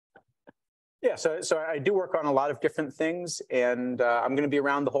Yeah, so I do work on a lot of different things, and I'm going to be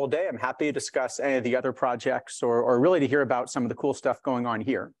around the whole day. I'm happy to discuss any of the other projects or really to hear about some of the cool stuff going on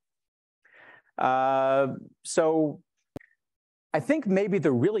here. So I think maybe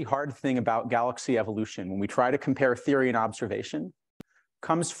the really hard thing about galaxy evolution when we try to compare theory and observation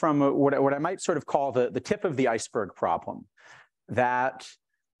comes from what I might sort of call the tip of the iceberg problem, that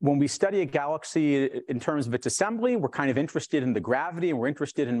when we study a galaxy in terms of its assembly, we're kind of interested in the gravity and we're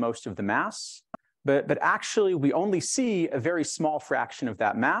interested in most of the mass. But actually, we only see a very small fraction of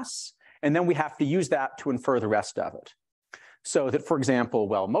that mass, and then we have to use that to infer the rest of it. So that, for example,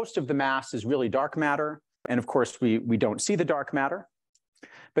 well, most of the mass is really dark matter, and of course, we don't see the dark matter.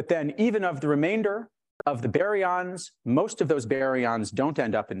 But then even of the remainder of the baryons, most of those baryons don't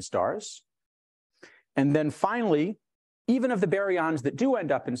end up in stars. And then finally, even of the baryons that do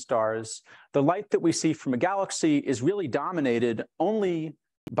end up in stars, the light that we see from a galaxy is really dominated only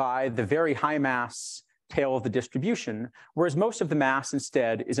by the very high mass tail of the distribution, whereas most of the mass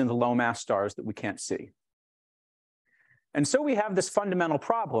instead is in the low mass stars that we can't see. And so we have this fundamental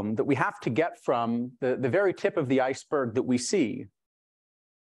problem that we have to get from the very tip of the iceberg that we see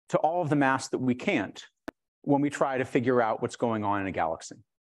to all of the mass that we can't when we try to figure out what's going on in a galaxy.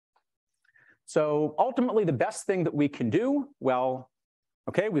 So ultimately, the best thing that we can do, well,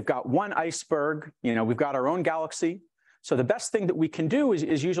 okay, we've got one iceberg, we've got our own galaxy. So the best thing that we can do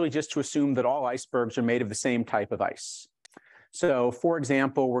is usually just to assume that all icebergs are made of the same type of ice. So for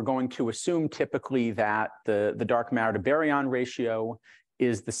example, we're going to assume typically that the dark matter to baryon ratio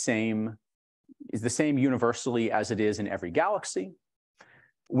is the same universally as it is in every galaxy.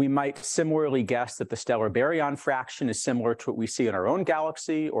 We might similarly guess that the stellar baryon fraction is similar to what we see in our own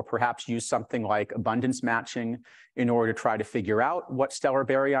galaxy, or perhaps use something like abundance matching in order to try to figure out what stellar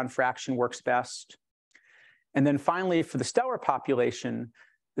baryon fraction works best. And then finally, for the stellar population,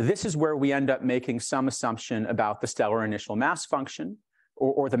 this is where we end up making some assumption about the stellar initial mass function,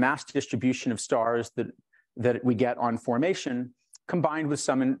 or the mass distribution of stars that we get on formation, combined with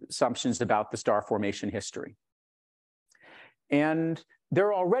some assumptions about the star formation history. And there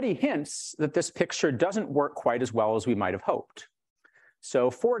are already hints that this picture doesn't work quite as well as we might have hoped.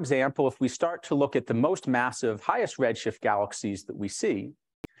 So for example, if we start to look at the most massive, highest redshift galaxies that we see,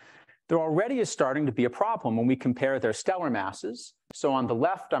 there already is starting to be a problem when we compare their stellar masses. So on the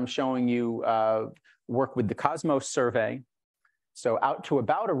left, I'm showing you work with the Cosmos survey. So out to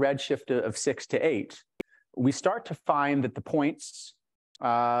about a redshift of 6 to 8, we start to find that the points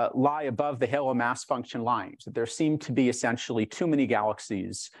lie above the halo mass function lines. That there seem to be essentially too many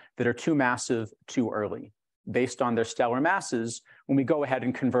galaxies that are too massive too early, based on their stellar masses, when we go ahead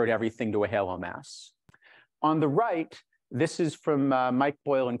and convert everything to a halo mass. On the right, this is from Mike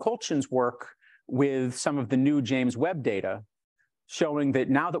Boyle and Quenching's work with some of the new James Webb data, showing that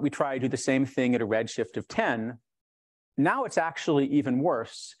now that we try to do the same thing at a redshift of 10, now it's actually even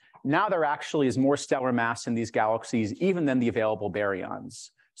worse. Now there actually is more stellar mass in these galaxies even than the available baryons.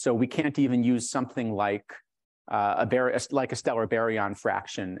 So we can't even use something like a stellar baryon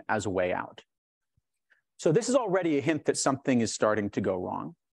fraction as a way out. So this is already a hint that something is starting to go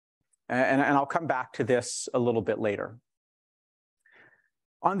wrong. And I'll come back to this a little bit later.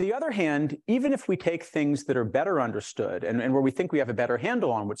 On the other hand, even if we take things that are better understood and where we think we have a better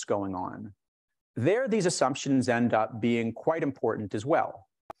handle on what's going on, these assumptions end up being quite important as well.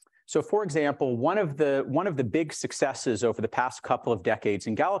 So for example, one of the big successes over the past couple of decades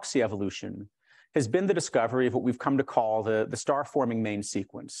in galaxy evolution has been the discovery of what we've come to call the star-forming main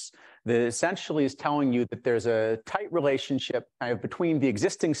sequence. That essentially is telling you that there's a tight relationship kind of between the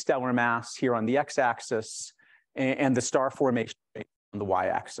existing stellar mass here on the x-axis and the star formation rate on the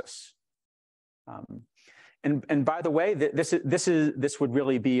y-axis. And by the way, this would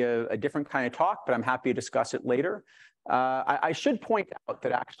really be a different kind of talk, but I'm happy to discuss it later. I should point out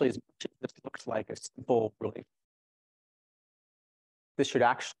that actually, as much as this looks like a simple relationship, this should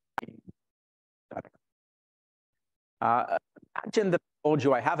actually be better. Imagine that I told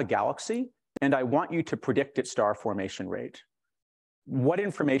you I have a galaxy and I want you to predict its star formation rate. What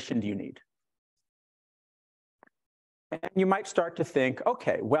information do you need? And you might start to think,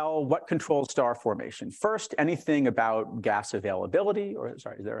 okay, well, what controls star formation? First, anything about gas availability, or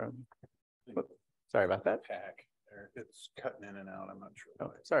sorry, is there a, sorry about that. Pack. It's cutting in and out. I'm not sure.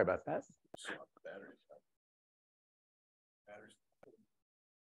 Oh, sorry about that. Batteries.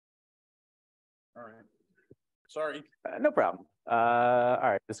 All right. Sorry. No problem. All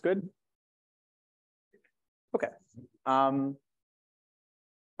right, that's good. Okay.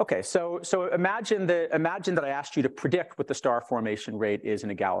 Okay, so imagine that I asked you to predict what the star formation rate is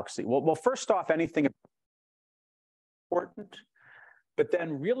in a galaxy. Well, first off, anything important, But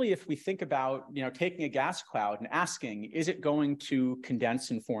then really, if we think about, taking a gas cloud and asking, is it going to condense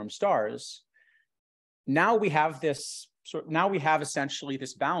and form stars? Now we have essentially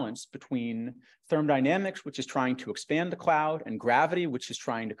this balance between thermodynamics, which is trying to expand the cloud, and gravity, which is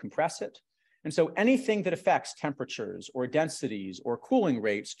trying to compress it. And so anything that affects temperatures or densities or cooling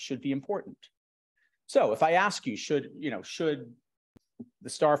rates should be important. So if I ask you, should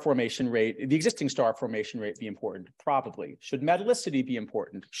the star formation rate, the existing star formation rate be important? Probably. Should metallicity be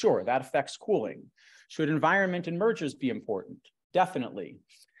important? Sure, that affects cooling. Should environment and mergers be important? Definitely.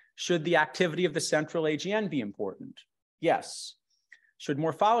 Should the activity of the central AGN be important? Yes. Should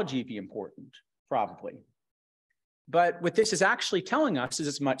morphology be important? Probably. But what this is actually telling us is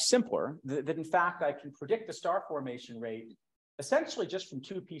it's much simpler, that in fact I can predict the star formation rate essentially just from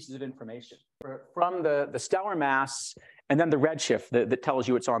two pieces of information, from the stellar mass and then the redshift that tells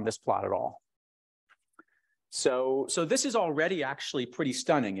you it's on this plot at all. So this is already actually pretty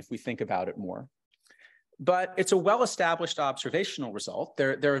stunning if we think about it more. But it's a well-established observational result.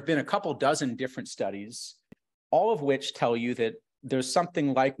 There have been a couple dozen different studies, all of which tell you that there's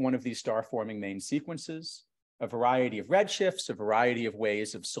something like one of these star-forming main sequences, a variety of redshifts, a variety of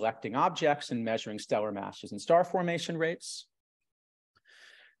ways of selecting objects and measuring stellar masses and star formation rates.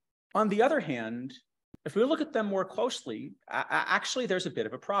 On the other hand, if we look at them more closely, actually there's a bit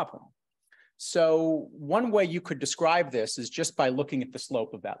of a problem. So one way you could describe this is just by looking at the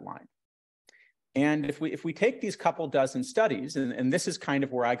slope of that line. And if we take these couple dozen studies, and this is kind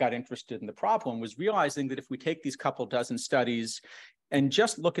of where I got interested in the problem, was realizing that if we take these couple dozen studies and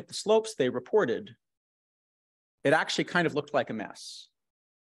just look at the slopes they reported, it actually kind of looked like a mess.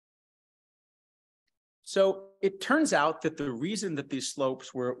 So it turns out that the reason that these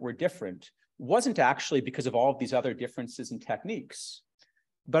slopes were different wasn't actually because of all of these other differences in techniques,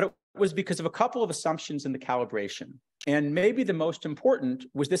 but it was because of a couple of assumptions in the calibration. And maybe the most important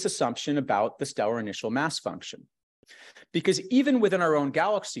was this assumption about the stellar initial mass function. Because even within our own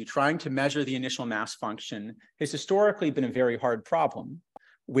galaxy, trying to measure the initial mass function has historically been a very hard problem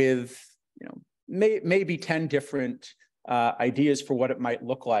with, maybe 10 different ideas for what it might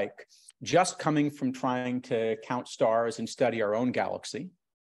look like, just coming from trying to count stars and study our own galaxy,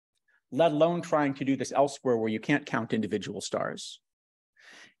 let alone trying to do this elsewhere where you can't count individual stars.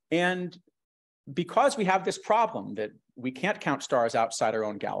 And because we have this problem that we can't count stars outside our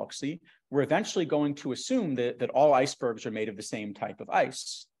own galaxy, we're eventually going to assume that all icebergs are made of the same type of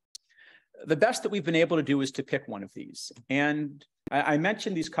ice. The best that we've been able to do is to pick one of these. And I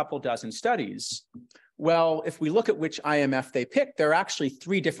mentioned these couple dozen studies. Well, if we look at which IMF they picked, there are actually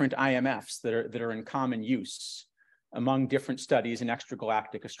 3 different IMFs that are in common use among different studies in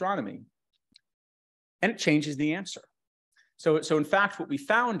extragalactic astronomy. And it changes the answer. So in fact, what we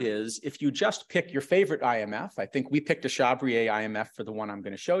found is if you just pick your favorite IMF, I think we picked a Chabrier IMF for the one I'm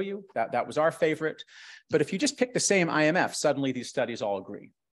going to show you. That was our favorite. But if you just pick the same IMF, suddenly these studies all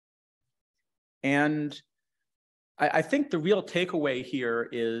agree. And I think the real takeaway here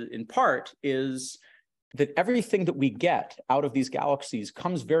is, in part, is that everything that we get out of these galaxies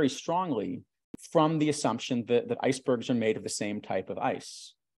comes very strongly from the assumption that icebergs are made of the same type of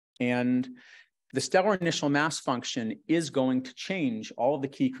ice. And the stellar initial mass function is going to change all of the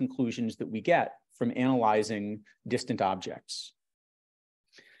key conclusions that we get from analyzing distant objects.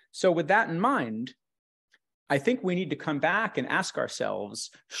 So with that in mind, I think we need to come back and ask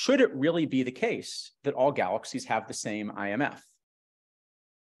ourselves, should it really be the case that all galaxies have the same IMF?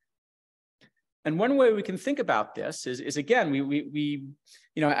 And one way we can think about this is again,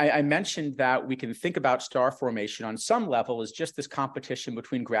 I mentioned that we can think about star formation on some level as just this competition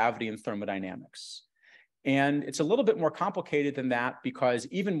between gravity and thermodynamics. And it's a little bit more complicated than that, because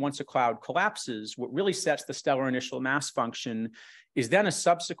even once a cloud collapses, what really sets the stellar initial mass function is then a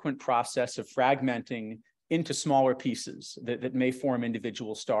subsequent process of fragmenting into smaller pieces that may form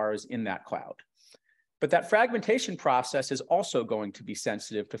individual stars in that cloud. But that fragmentation process is also going to be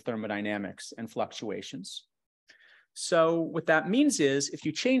sensitive to thermodynamics and fluctuations. So what that means is if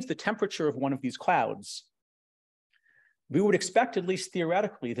you change the temperature of one of these clouds, we would expect, at least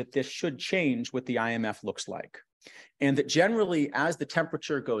theoretically, that this should change what the IMF looks like. And that generally, as the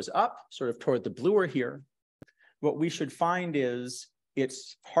temperature goes up, sort of toward the bluer here, what we should find is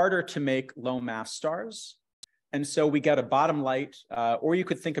it's harder to make low mass stars. And so we get a bottom light, or you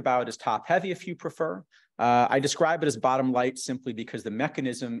could think about it as top heavy if you prefer. I describe it as bottom light simply because the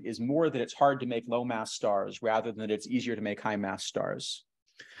mechanism is more that it's hard to make low mass stars rather than that it's easier to make high mass stars.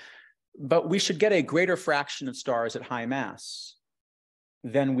 But we should get a greater fraction of stars at high mass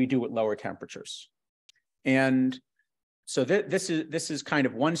than we do at lower temperatures. And So this is kind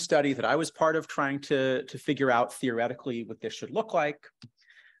of one study that I was part of trying to figure out theoretically what this should look like.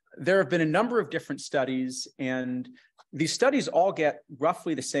 There have been a number of different studies, and these studies all get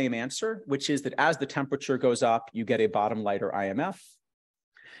roughly the same answer, which is that as the temperature goes up, you get a bottom lighter IMF.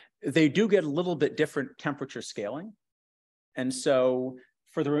 They do get a little bit different temperature scaling. And so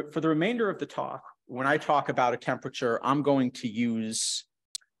for the remainder of the talk, when I talk about a temperature, I'm going to use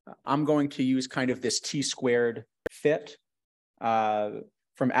kind of this T-squared fit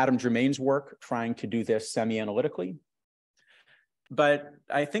from Adam Germain's work, trying to do this semi-analytically. But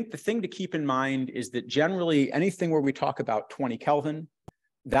I think the thing to keep in mind is that generally anything where we talk about 20 Kelvin,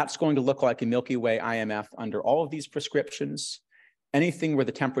 that's going to look like a Milky Way IMF under all of these prescriptions. Anything where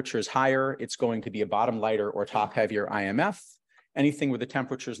the temperature is higher, it's going to be a bottom lighter or top heavier IMF. Anything where the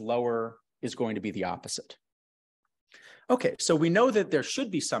temperature is lower is going to be the opposite. Okay, so we know that there should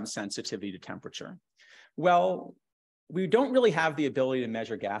be some sensitivity to temperature. Well, we don't really have the ability to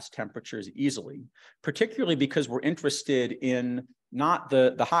measure gas temperatures easily, particularly because we're interested in not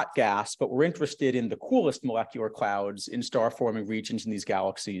the hot gas, but we're interested in the coolest molecular clouds in star-forming regions in these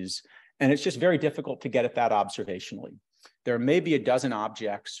galaxies. And it's just very difficult to get at that observationally. There may be a dozen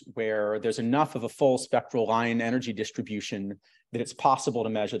objects where there's enough of a full spectral line energy distribution that it's possible to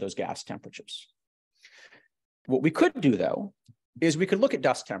measure those gas temperatures. What we could do, though, is we could look at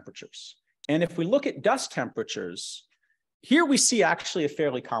dust temperatures. And if we look at dust temperatures, here we see actually a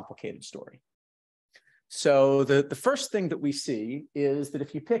fairly complicated story. So the first thing that we see is that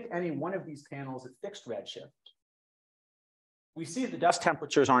if you pick any one of these panels at fixed redshift, we see the dust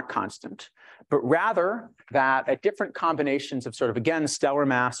temperatures aren't constant, but rather that at different combinations of sort of, again, stellar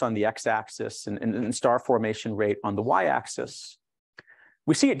mass on the x-axis and star formation rate on the y-axis,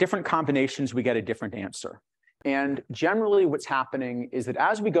 we see at different combinations, we get a different answer. And generally what's happening is that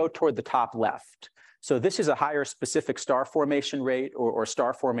as we go toward the top left, so this is a higher specific star formation rate or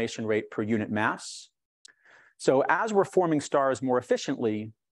star formation rate per unit mass. So as we're forming stars more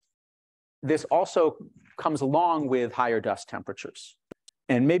efficiently, this also comes along with higher dust temperatures.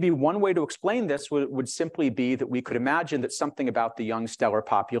 And maybe one way to explain this would simply be that we could imagine that something about the young stellar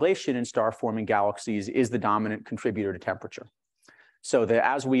population in star-forming galaxies is the dominant contributor to temperature. So that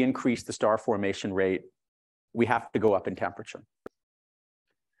as we increase the star formation rate, we have to go up in temperature.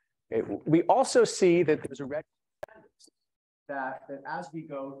 We also see that there's a red that as we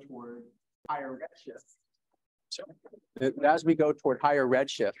go toward higher redshift,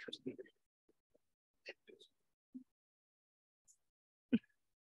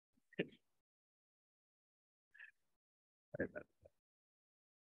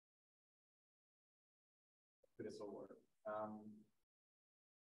 this will work.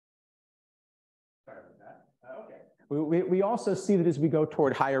 Sorry about that. Okay. We also see that as we go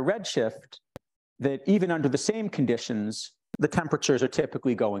toward higher redshift, that even under the same conditions, the temperatures are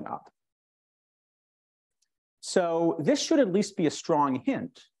typically going up. So this should at least be a strong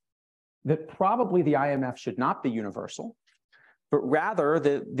hint that probably the IMF should not be universal, but rather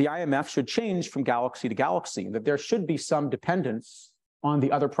the IMF should change from galaxy to galaxy, that there should be some dependence on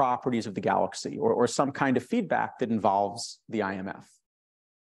the other properties of the galaxy or some kind of feedback that involves the IMF.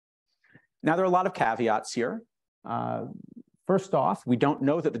 Now, there are a lot of caveats here. First off, we don't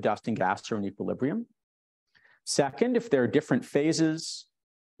know that the dust and gas are in equilibrium. Second, if there are different phases,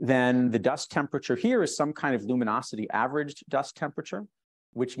 then the dust temperature here is some kind of luminosity averaged dust temperature,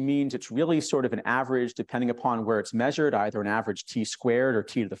 which means it's really sort of an average depending upon where it's measured, either an average T squared or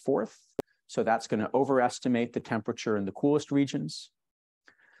T to the fourth. So that's going to overestimate the temperature in the coolest regions.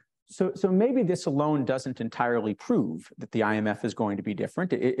 So maybe this alone doesn't entirely prove that the IMF is going to be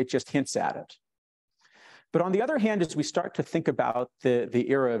different. It just hints at it. But on the other hand, as we start to think about the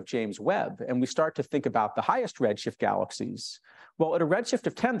era of James Webb, and we start to think about the highest redshift galaxies, well, at a redshift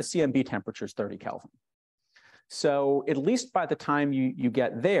of 10, the CMB temperature is 30 Kelvin. So at least by the time you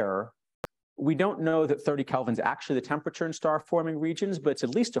get there, we don't know that 30 Kelvin is actually the temperature in star-forming regions, but it's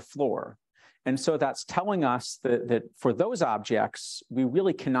at least a floor. And so that's telling us that for those objects, we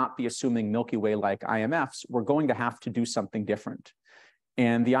really cannot be assuming Milky Way-like IMFs. We're going to have to do something different.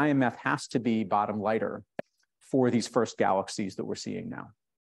 And the IMF has to be bottom lighter for these first galaxies that we're seeing now.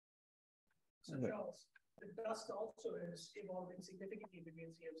 So Charles, the dust also is evolving significantly between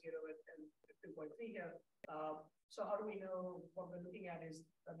CM0 and 2.3 here. So how do we know what we're looking at is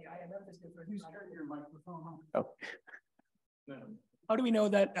that the IMF is different? Please turn your microphone on. Oh. No. How do we know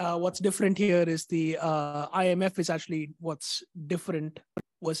that what's different here is the IMF is actually what's different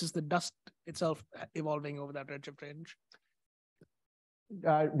versus the dust itself evolving over that redshift range?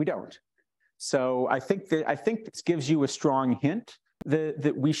 We don't. So I think this gives you a strong hint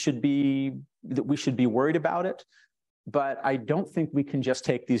that we should be worried about it. but I don't think we can just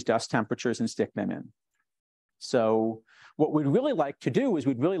take these dust temperatures and stick them in. So what we'd really like to do is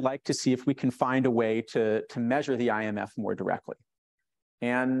we'd really like to see if we can find a way to measure the IMF more directly.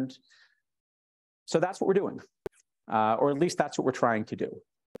 And so that's what we're doing, or at least that's what we're trying to do.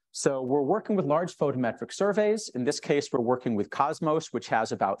 So we're working with large photometric surveys. In this case, we're working with Cosmos, which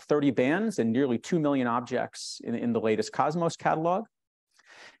has about 30 bands and nearly 2 million objects in the latest Cosmos catalog.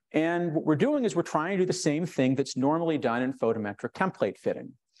 And what we're doing is we're trying to do the same thing that's normally done in photometric template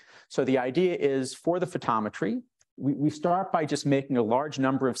fitting. So the idea is for the photometry, we start by just making a large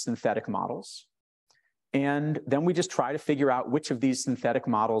number of synthetic models. And then we just try to figure out which of these synthetic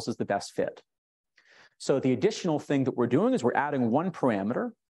models is the best fit. So the additional thing that we're doing is we're adding one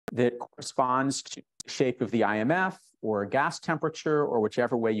parameter that corresponds to the shape of the IMF or gas temperature or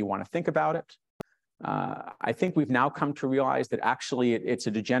whichever way you want to think about it. I think we've now come to realize that actually it's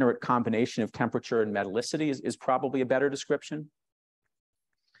a degenerate combination of temperature and metallicity is probably a better description.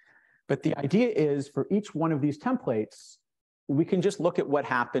 But the idea is for each one of these templates, we can just look at what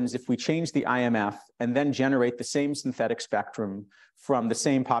happens if we change the IMF and then generate the same synthetic spectrum from the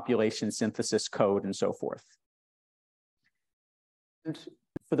same population synthesis code and so forth. And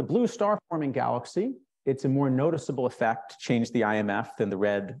for the blue star-forming galaxy, it's a more noticeable effect to change the IMF than the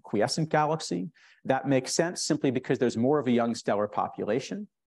red quiescent galaxy. That makes sense simply because there's more of a young stellar population.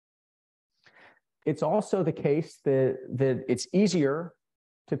 It's also the case that it's easier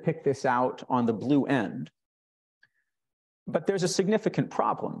to pick this out on the blue end. But there's a significant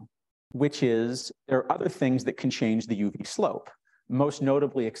problem, which is there are other things that can change the UV slope, most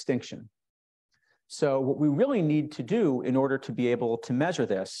notably extinction. So what we really need to do in order to be able to measure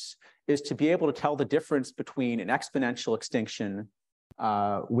this is to be able to tell the difference between an exponential extinction,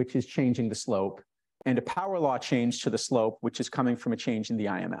 which is changing the slope, and a power law change to the slope, which is coming from a change in the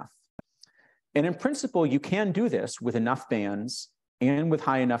IMF. And in principle, you can do this with enough bands and with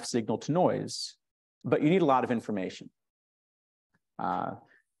high enough signal to noise, but you need a lot of information.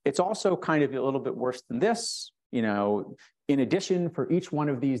 It's also kind of a little bit worse than this. You know, in addition, for each one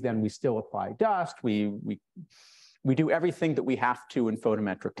of these, then we still apply dust. We do everything that we have to in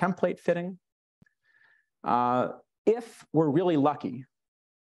photometric template fitting. If we're really lucky,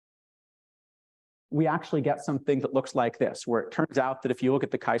 we actually get something that looks like this, where it turns out that if you look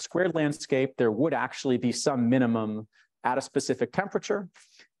at the chi-squared landscape, there would actually be some minimum at a specific temperature,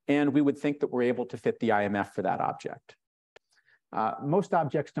 and we would think that we're able to fit the IMF for that object. Most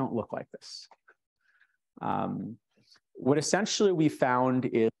objects don't look like this. What essentially we found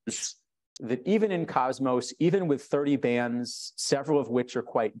is that even in Cosmos, even with 30 bands, several of which are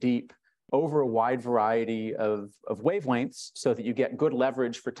quite deep, over a wide variety of wavelengths so that you get good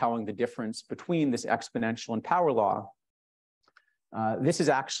leverage for telling the difference between this exponential and power law. This is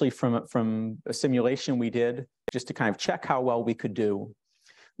actually from a simulation we did just to kind of check how well we could do.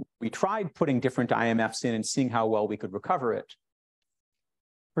 We tried putting different IMFs in and seeing how well we could recover it.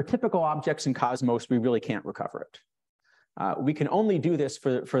 For typical objects in Cosmos, we really can't recover it. We can only do this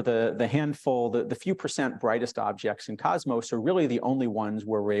for the handful, the few percent brightest objects in Cosmos are really the only ones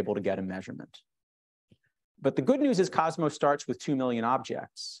where we're able to get a measurement. But the good news is Cosmos starts with 2 million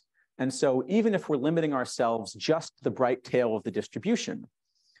objects. And so even if we're limiting ourselves just to the bright tail of the distribution,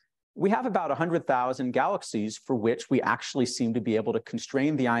 we have about 100,000 galaxies for which we actually seem to be able to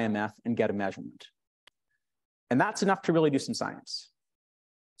constrain the IMF and get a measurement. And that's enough to really do some science.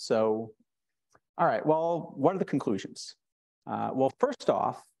 So, all right, well, what are the conclusions? Well, first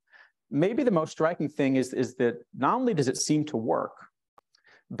off, maybe the most striking thing is that not only does it seem to work,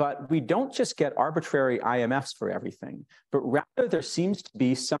 but we don't just get arbitrary IMFs for everything, but rather there seems to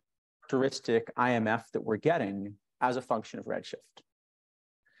be some characteristic IMF that we're getting as a function of redshift.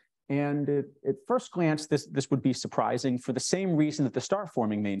 And at first glance, this would be surprising for the same reason that the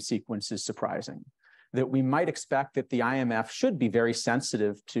star-forming main sequence is surprising, that we might expect that the IMF should be very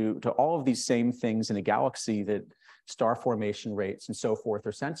sensitive to all of these same things in a galaxy that star formation rates and so forth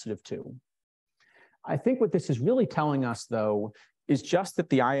are sensitive to. I think what this is really telling us, though, is just that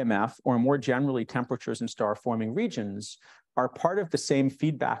the IMF, or more generally temperatures in star-forming regions, are part of the same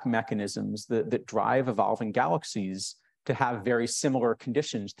feedback mechanisms that drive evolving galaxies to have very similar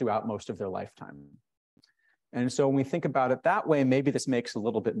conditions throughout most of their lifetime. And so when we think about it that way, maybe this makes a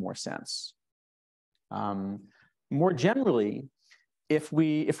little bit more sense. More generally, if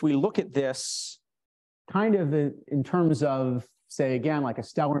we look at this kind of in terms of, say, again, like a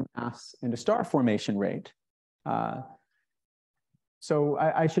stellar mass and a star formation rate. So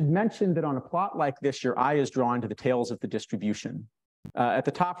I should mention that on a plot like this, your eye is drawn to the tails of the distribution. At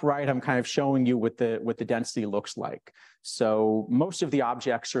the top right, I'm kind of showing you what the density looks like. So most of the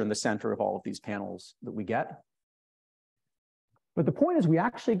objects are in the center of all of these panels that we get. But the point is we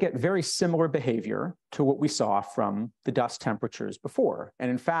actually get very similar behavior to what we saw from the dust temperatures before. And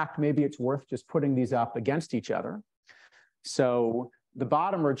in fact, maybe it's worth just putting these up against each other. So the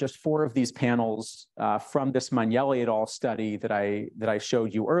bottom are just 4 of these panels from this Magnelli et al. Study that I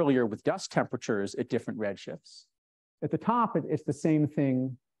showed you earlier with dust temperatures at different redshifts. At the top, it's the same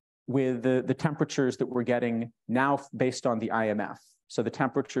thing with the temperatures that we're getting now based on the IMF. So the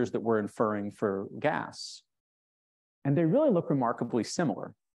temperatures that we're inferring for gas. And they really look remarkably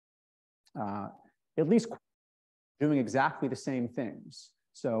similar, at least doing exactly the same things.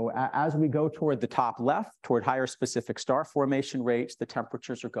 So as we go toward the top left, toward higher specific star formation rates, the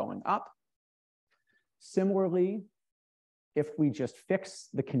temperatures are going up. Similarly, if we just fix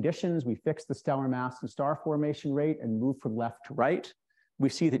the conditions, we fix the stellar mass and star formation rate and move from left to right, we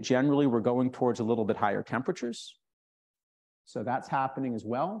see that generally we're going towards a little bit higher temperatures. So that's happening as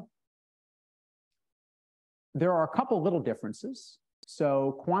well. There are a couple little differences.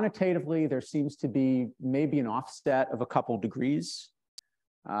 So quantitatively, there seems to be maybe an offset of a couple degrees.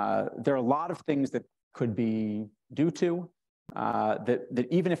 There are a lot of things that could be due to that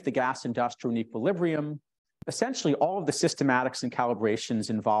even if the gas and dust are in equilibrium, essentially all of the systematics and calibrations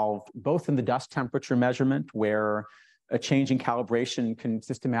involved both in the dust temperature measurement, where a change in calibration can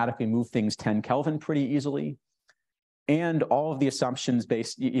systematically move things 10 Kelvin pretty easily, and all of the assumptions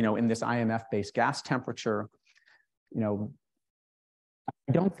based, in this IMF-based gas temperature.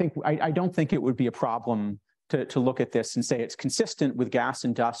 I don't think it would be a problem to look at this and say it's consistent with gas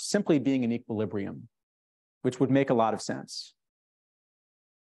and dust simply being in equilibrium, which would make a lot of sense.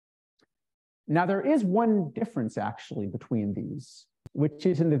 Now, there is one difference actually between these, which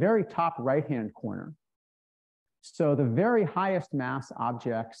is in the very top right-hand corner. So the very highest mass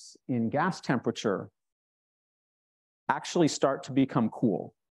objects in gas temperature actually start to become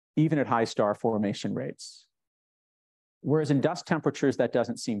cool, even at high star formation rates. Whereas in dust temperatures, that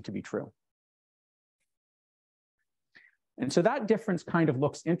doesn't seem to be true. And so that difference kind of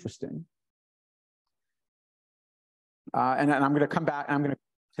looks interesting. And I'm going to come back, I'm going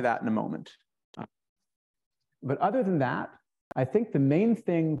to that in a moment. But other than that, I think the main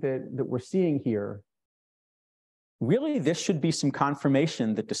thing that we're seeing here, really this should be some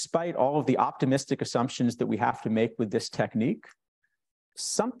confirmation that despite all of the optimistic assumptions that we have to make with this technique,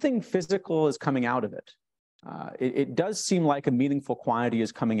 something physical is coming out of it. It does seem like a meaningful quantity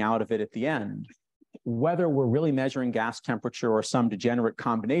is coming out of it at the end. Whether we're really measuring gas temperature or some degenerate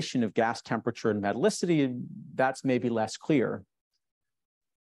combination of gas temperature and metallicity, that's maybe less clear.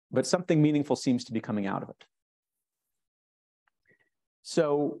 But something meaningful seems to be coming out of it.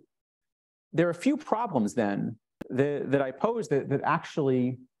 So there are a few problems then that I pose that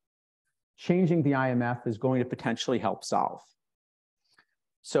actually changing the IMF is going to potentially help solve.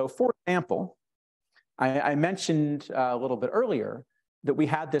 So for example, I mentioned a little bit earlier that we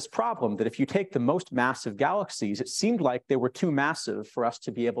had this problem that if you take the most massive galaxies, it seemed like they were too massive for us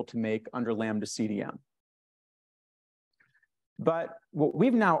to be able to make under lambda CDM. But what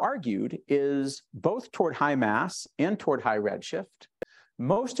we've now argued is both toward high mass and toward high redshift,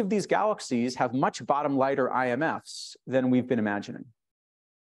 most of these galaxies have much bottom lighter IMFs than we've been imagining.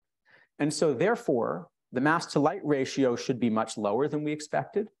 And so therefore, the mass to light ratio should be much lower than we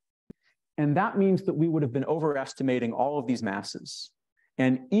expected. And that means that we would have been overestimating all of these masses,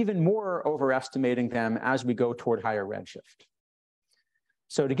 and even more overestimating them as we go toward higher redshift.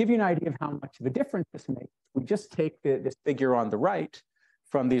 So to give you an idea of how much of a difference this makes, we just take this figure on the right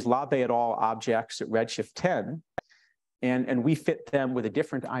from these Labbe et al. Objects at redshift 10, and we fit them with a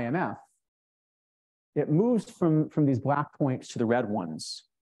different IMF. It moves from these black points to the red ones,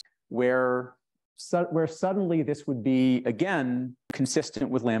 where suddenly this would be, again, consistent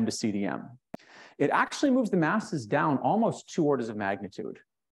with lambda CDM. It actually moves the masses down almost 2 orders of magnitude.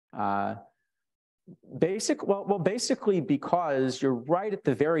 Basically because you're right at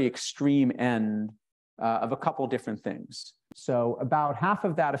the very extreme end of a couple different things. So about half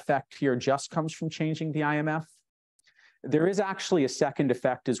of that effect here just comes from changing the IMF. There is actually a second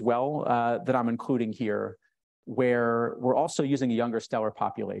effect as well that I'm including here, where we're also using a younger stellar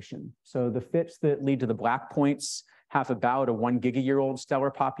population. So the fits that lead to the black points have about a 1 gigayear-old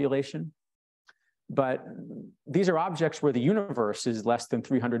stellar population. But these are objects where the universe is less than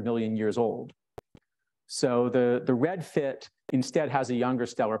 300 million years old. So the red fit instead has a younger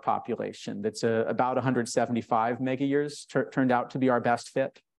stellar population that's about 175 megayears, turned out to be our best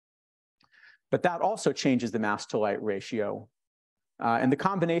fit. But that also changes the mass to light ratio. And the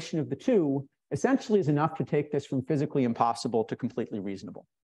combination of the two essentially is enough to take this from physically impossible to completely reasonable.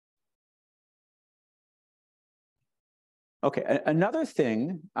 Okay, another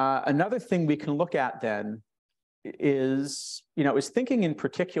thing we can look at then is thinking in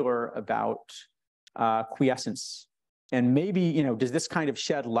particular about quiescence. And maybe, does this kind of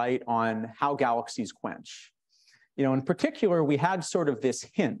shed light on how galaxies quench? In particular, we had sort of this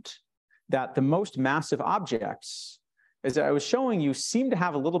hint that the most massive objects, as I was showing you, seem to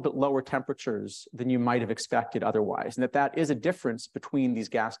have a little bit lower temperatures than you might have expected otherwise, and that is a difference between these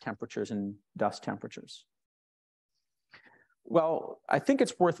gas temperatures and dust temperatures. Well, I think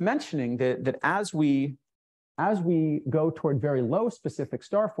it's worth mentioning that as we go toward very low specific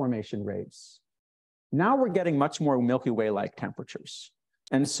star formation rates, now we're getting much more Milky Way-like temperatures.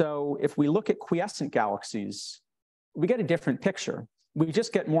 And so if we look at quiescent galaxies, we get a different picture. We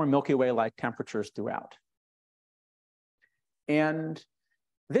just get more Milky Way-like temperatures throughout. And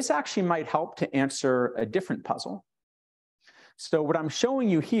this actually might help to answer a different puzzle. So what I'm showing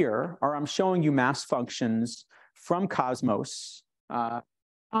you here I'm showing you mass functions from cosmos.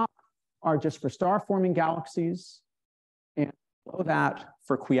 Are just for star-forming galaxies, and below that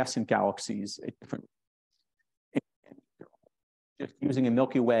for quiescent galaxies, just using a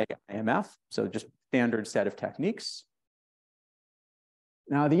Milky Way IMF, so just standard set of techniques.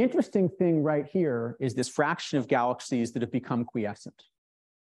 Now, the interesting thing right here is this fraction of galaxies that have become quiescent.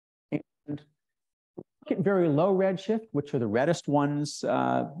 And look at very low redshift, which are the reddest ones,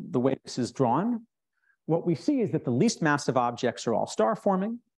 the way this is drawn. What we see is that the least massive objects are all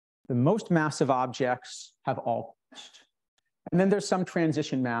star-forming. The most massive objects have all quenched. And then there's some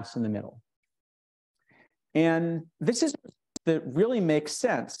transition mass in the middle. And this is that really makes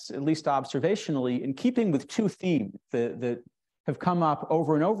sense, at least observationally, in keeping with two themes that have come up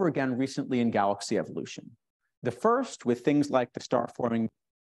over and over again recently in galaxy evolution. The first, with things like the star-forming,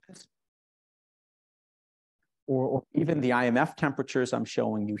 or even the IMF temperatures I'm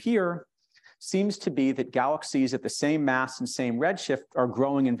showing you here, seems to be that galaxies at the same mass and same redshift are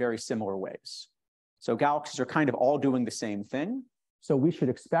growing in very similar ways. So galaxies are kind of all doing the same thing. So we should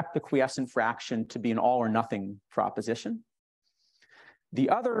expect the quiescent fraction to be an all or nothing proposition. The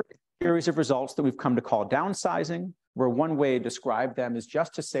other series of results that we've come to call downsizing, where one way to describe them is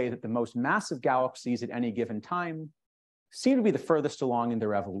just to say that the most massive galaxies at any given time seem to be the furthest along in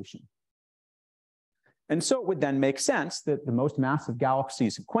their evolution. And so it would then make sense that the most massive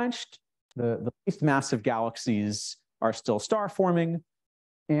galaxies have quenched, the least massive galaxies are still star forming,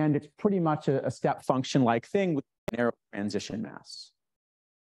 and it's pretty much a step function-like thing with narrow transition mass.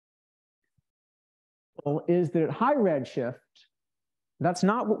 Well, is that at high redshift, that's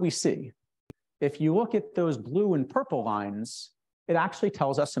not what we see. If you look at those blue and purple lines, it actually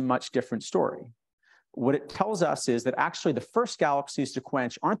tells us a much different story. What it tells us is that actually the first galaxies to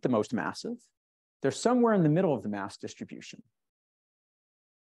quench aren't the most massive. They're somewhere in the middle of the mass distribution.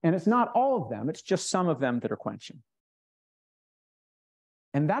 And it's not all of them, it's just some of them that are quenching.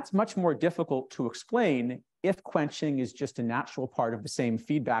 And that's much more difficult to explain if quenching is just a natural part of the same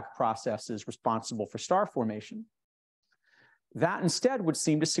feedback processes responsible for star formation. That instead would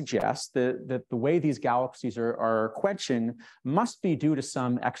seem to suggest that the way these galaxies are quenching must be due to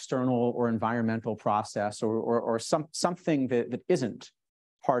some external or environmental process or something that isn't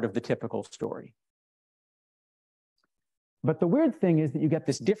part of the typical story. But the weird thing is that you get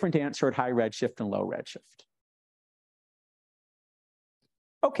this different answer at high redshift and low redshift.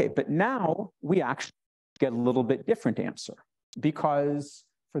 Okay, but now we actually get a little bit different answer, because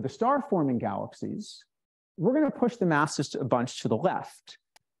for the star-forming galaxies, we're going to push the masses a bunch to the left,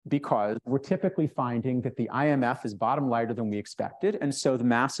 because we're typically finding that the IMF is bottom lighter than we expected, and so the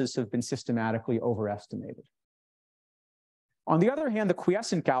masses have been systematically overestimated. On the other hand, the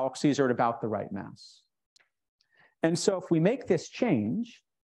quiescent galaxies are at about the right mass. And so if we make this change,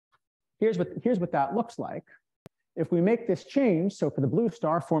 here's what that looks like. If we make this change, so for the blue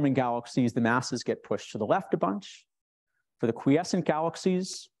star-forming galaxies, the masses get pushed to the left a bunch. For the quiescent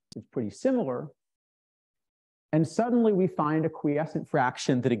galaxies, it's pretty similar. And suddenly we find a quiescent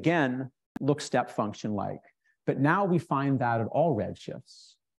fraction that, again, looks step function-like. But now we find that at all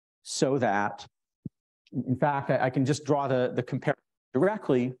redshifts, so that, in fact, I can just draw the comparison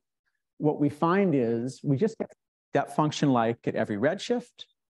directly. What we find is we just get step function-like at every redshift.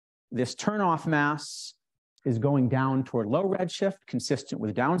 This turn-off mass is going down toward low redshift, consistent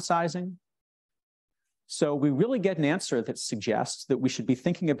with downsizing. So we really get an answer that suggests that we should be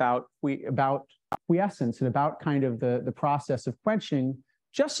thinking about quiescence and about kind of the process of quenching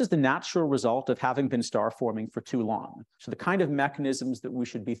just as the natural result of having been star forming for too long. So the kind of mechanisms that we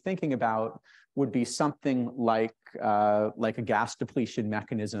should be thinking about would be something like a gas depletion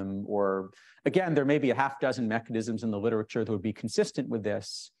mechanism, or again, there may be a half dozen mechanisms in the literature that would be consistent with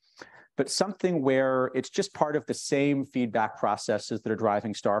this, but something where it's just part of the same feedback processes that are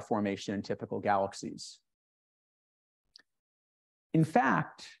driving star formation in typical galaxies. in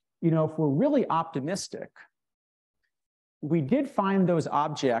fact, if we're really optimistic, we did find those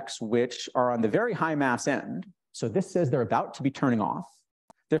objects which are on the very high mass end. So this says they're about to be turning off.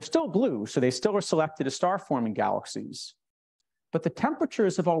 They're still blue, so they still are selected as star-forming galaxies. But the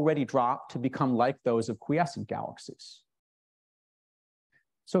temperatures have already dropped to become like those of quiescent galaxies.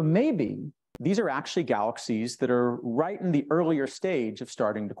 So maybe these are actually galaxies that are right in the earlier stage of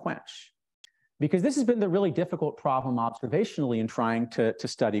starting to quench. Because this has been the really difficult problem observationally in trying to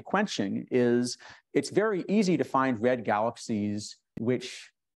study quenching, is it's very easy to find red galaxies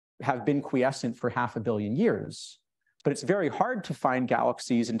which have been quiescent for 500 million years. But it's very hard to find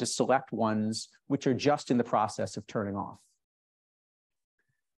galaxies and to select ones which are just in the process of turning off.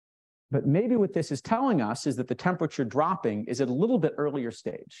 But maybe what this is telling us is that the temperature dropping is at a little bit earlier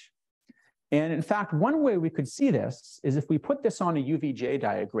stage. And in fact, one way we could see this is if we put this on a UVJ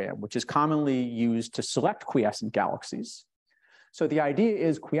diagram, which is commonly used to select quiescent galaxies. So the idea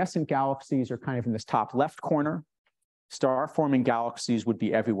is quiescent galaxies are kind of in this top left corner. Star-forming galaxies would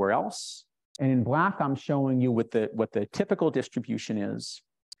be everywhere else. And in black, I'm showing you what the typical distribution is.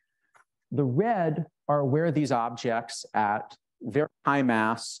 The red are where these objects at very high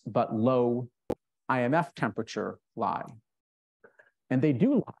mass but low IMF temperature lie. And they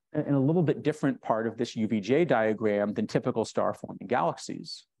do lie in a little bit different part of this UVJ diagram than typical star-forming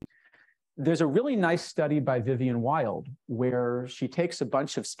galaxies. There's a really nice study by Vivian Wild where she takes a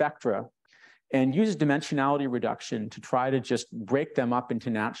bunch of spectra and uses dimensionality reduction to try to just break them up into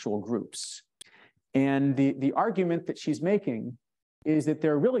natural groups. And the argument that she's making is that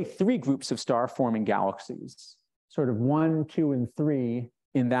there are really 3 groups of star-forming galaxies, sort of 1, 2, and 3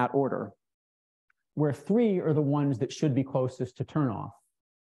 in that order, where 3 are the ones that should be closest to turn off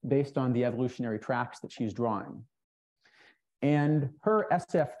based on the evolutionary tracks that she's drawing. And her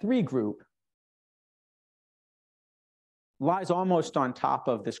SF3 group lies almost on top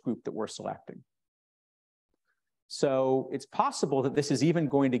of this group that we're selecting. So it's possible that this is even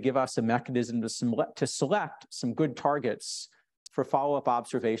going to give us a mechanism to select some good targets for follow-up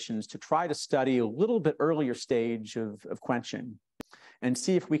observations to try to study a little bit earlier stage of quenching and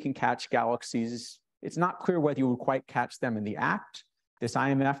see if we can catch galaxies. It's not clear whether you would quite catch them in the act. This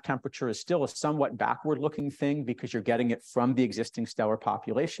IMF temperature is still a somewhat backward-looking thing because you're getting it from the existing stellar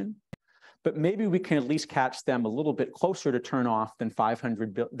population. But maybe we can at least catch them a little bit closer to turn off than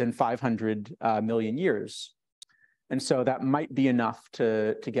 500 million years. And so that might be enough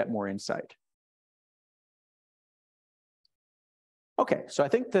to get more insight. Okay, so I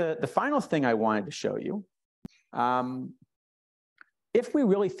think the final thing I wanted to show you, if we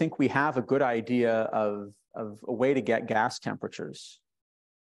really think we have a good idea of a way to get gas temperatures,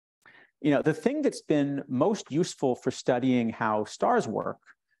 the thing that's been most useful for studying how stars work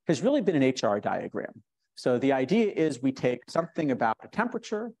has really been an HR diagram. So the idea is we take something about a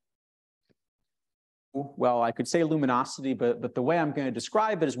temperature. Well, I could say luminosity, but the way I'm going to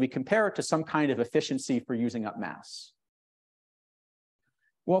describe it is we compare it to some kind of efficiency for using up mass.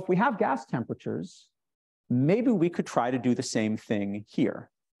 Well, if we have gas temperatures, maybe we could try to do the same thing here.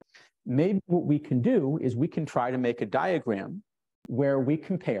 Maybe what we can do is we can try to make a diagram where we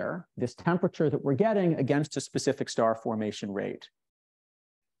compare this temperature that we're getting against a specific star formation rate.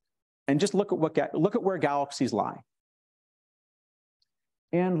 And just look at where galaxies lie.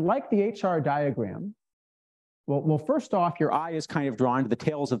 And like the HR diagram, well, first off, your eye is kind of drawn to the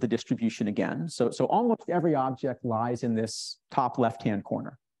tails of the distribution again. So almost every object lies in this top left-hand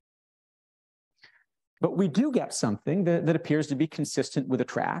corner. But we do get something that appears to be consistent with a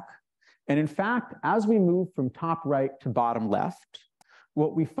track. And in fact, as we move from top right to bottom left,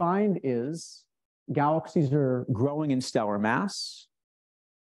 what we find is galaxies are growing in stellar mass.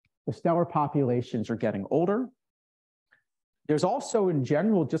 The stellar populations are getting older. There's also, in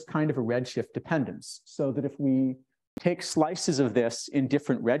general, just kind of a redshift dependence, so that if we take slices of this in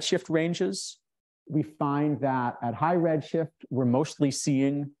different redshift ranges, we find that at high redshift, we're mostly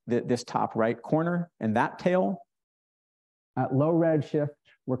seeing this top right corner and that tail. At low redshift,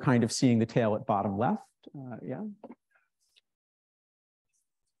 we're kind of seeing the tail at bottom left. Yeah.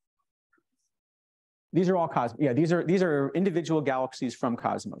 These are all cosmos. Yeah, these are individual galaxies from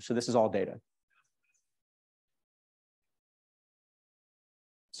Cosmos. So this is all data.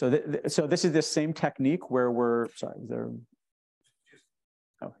 So this is this same technique where we're, sorry,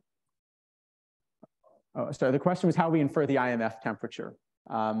 sorry, the question was how we infer the IMF temperature.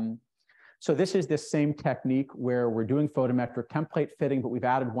 So this is this same technique where we're doing photometric template fitting, but we've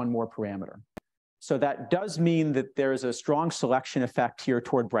added one more parameter. So that does mean that there's a strong selection effect here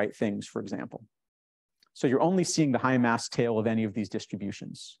toward bright things, for example. So you're only seeing the high mass tail of any of these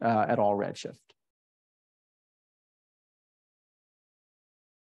distributions at all redshift.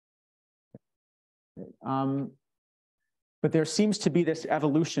 But there seems to be this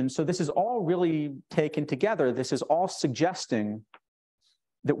evolution. So this is all really taken together. This is all suggesting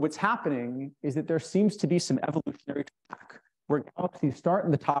that what's happening is that there seems to be some evolutionary track where galaxies start in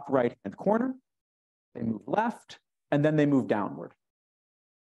the top right-hand corner, they move left, and then they move downward.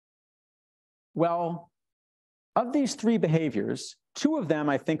 Well, of these three behaviors, two of them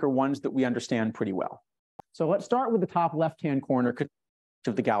I think are ones that we understand pretty well. So let's start with the top left-hand corner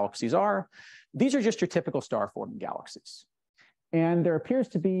of the galaxies are. These are just your typical star-forming galaxies. And there appears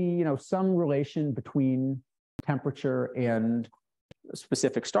to be, some relation between temperature and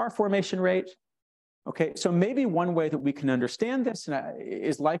specific star formation rate. Okay, so maybe one way that we can understand this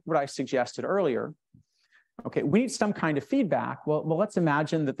is like what I suggested earlier. Okay, we need some kind of feedback. Well, let's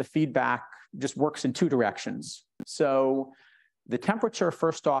imagine that the feedback just works in two directions. So the temperature,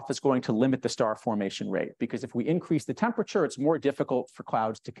 first off, is going to limit the star formation rate, because if we increase the temperature, it's more difficult for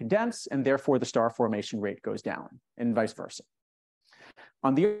clouds to condense, and therefore the star formation rate goes down, and vice versa.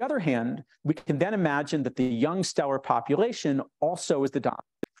 On the other hand, we can then imagine that the young stellar population also is the dominant.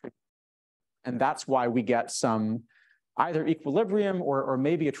 And that's why we get some either equilibrium or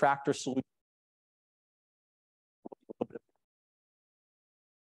maybe attractor solution.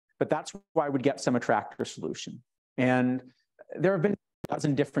 But that's why we'd get some attractor solution. And there have been a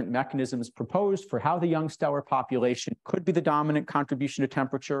dozen different mechanisms proposed for how the young stellar population could be the dominant contribution to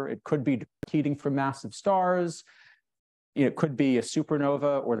temperature. It could be heating from massive stars. It could be a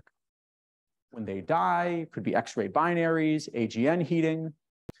supernova, or when they die, it could be X-ray binaries, AGN heating.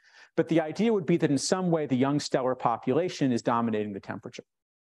 But the idea would be that in some way, the young stellar population is dominating the temperature.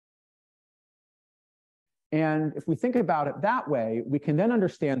 And if we think about it that way, we can then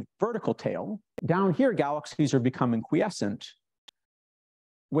understand the vertical tail. Down here, galaxies are becoming quiescent.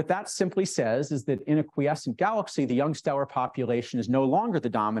 What that simply says is that in a quiescent galaxy, the young stellar population is no longer the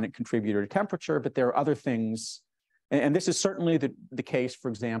dominant contributor to temperature, but there are other things. And this is certainly the case, for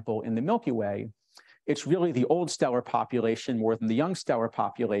example, in the Milky Way. It's really the old stellar population more than the young stellar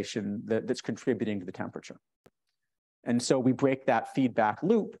population that's contributing to the temperature. And so we break that feedback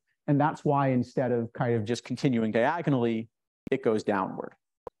loop, and that's why instead of kind of just continuing diagonally, it goes downward.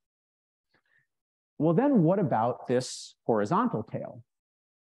 Well, then what about this horizontal tail?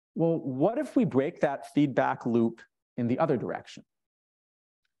 Well, what if we break that feedback loop in the other direction?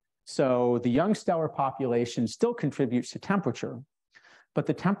 So the young stellar population still contributes to temperature, but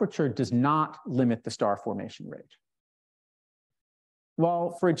the temperature does not limit the star formation rate.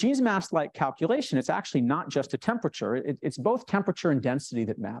 Well, for a G's mass-like calculation, it's actually not just a temperature. It's both temperature and density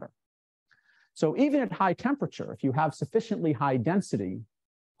that matter. So even at high temperature, if you have sufficiently high density,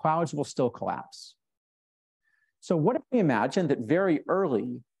 clouds will still collapse. So what if we imagine that very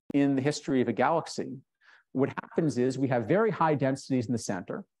early in the history of a galaxy, what happens is we have very high densities in the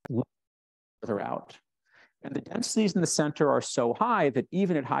center, further out. And the densities in the center are so high that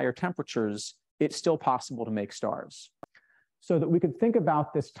even at higher temperatures, it's still possible to make stars. So that we could think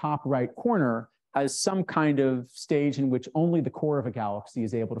about this top right corner as some kind of stage in which only the core of a galaxy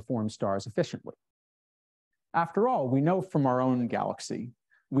is able to form stars efficiently. After all, we know from our own galaxy,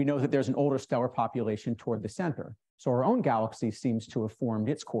 we know that there's an older stellar population toward the center. So our own galaxy seems to have formed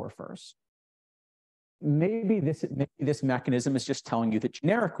its core first. Maybe this mechanism is just telling you that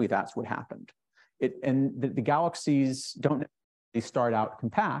generically that's what happened. And the galaxies don't necessarily start out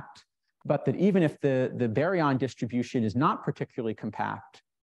compact, but that even if the baryon distribution is not particularly compact,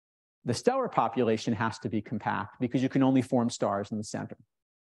 the stellar population has to be compact because you can only form stars in the center.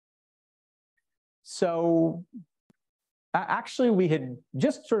 So actually, we had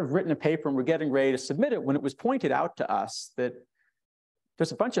just sort of written a paper and we're getting ready to submit it when it was pointed out to us that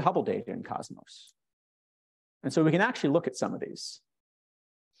there's a bunch of Hubble data in Cosmos. And so we can actually look at some of these.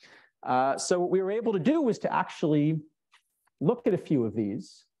 So what we were able to do was to actually look at a few of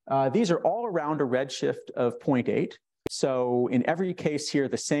these. These are all around a redshift of 0.8. So in every case here,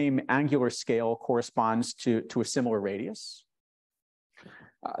 the same angular scale corresponds to a similar radius.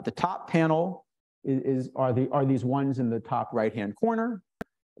 The top panel are these ones in the top right-hand corner.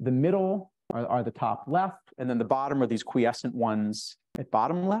 The middle are the top left, and then the bottom are these quiescent ones at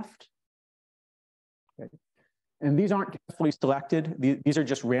bottom left. Okay. And these aren't carefully selected. These are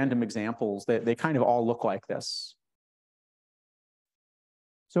just random examples. They kind of all look like this.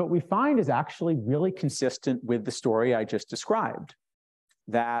 So what we find is actually really consistent with the story I just described,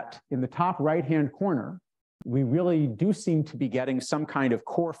 that in the top right-hand corner, we really do seem to be getting some kind of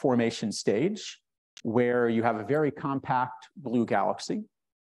core formation stage where you have a very compact blue galaxy.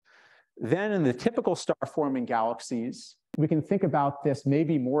 Then in the typical star-forming galaxies, we can think about this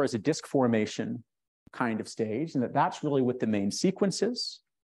maybe more as a disk formation kind of stage, and that's really what the main sequence is.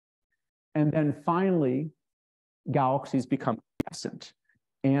 And then finally, galaxies become quiescent.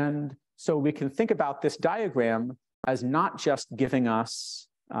 And so we can think about this diagram as not just giving us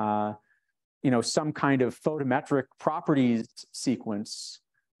some kind of photometric properties sequence,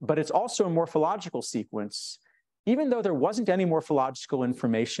 but it's also a morphological sequence, even though there wasn't any morphological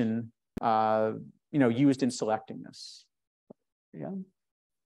information used in selecting this. Yeah.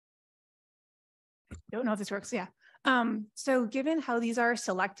 Don't know if this works. Yeah. So given how these are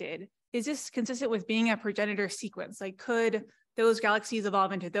selected, is this consistent with being a progenitor sequence? Like, could those galaxies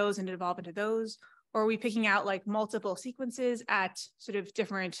evolve into those and evolve into those? Or are we picking out like multiple sequences at sort of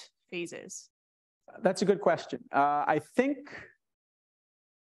different phases? That's a good question. I think,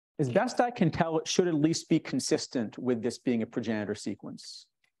 as best I can tell, it should at least be consistent with this being a progenitor sequence.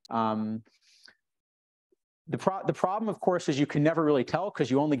 The problem, of course, is you can never really tell because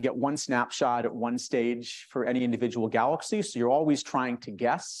you only get one snapshot at one stage for any individual galaxy, so you're always trying to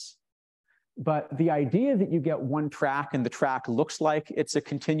guess. But the idea that you get one track and the track looks like it's a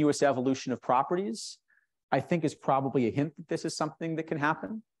continuous evolution of properties, I think is probably a hint that this is something that can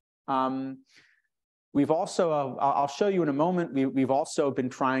happen. We've also, I'll show you in a moment, we've also been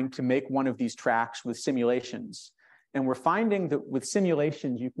trying to make one of these tracks with simulations. And we're finding that with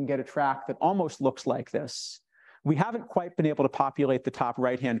simulations, you can get a track that almost looks like this. We haven't quite been able to populate the top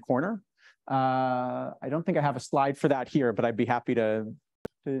right-hand corner. I don't think I have a slide for that here, but I'd be happy to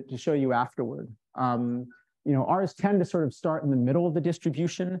show you afterward. Ours tend to sort of start in the middle of the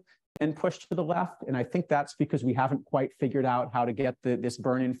distribution and push to the left. And I think that's because we haven't quite figured out how to get this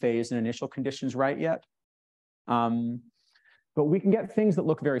burn-in phase and initial conditions right yet. But we can get things that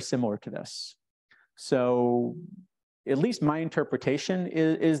look very similar to this. So at least my interpretation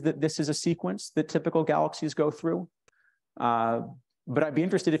is that this is a sequence that typical galaxies go through. But I'd be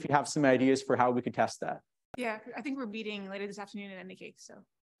interested if you have some ideas for how we could test that. Yeah, I think we're meeting later this afternoon in any case, so.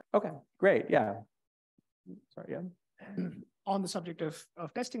 Okay, great, yeah. Sorry, yeah. On the subject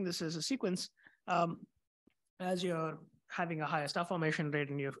of testing this as a sequence, as you're having a higher star formation rate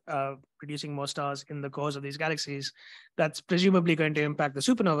and you're producing more stars in the cores of these galaxies, that's presumably going to impact the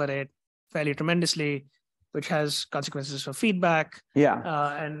supernova rate fairly tremendously, which has consequences for feedback.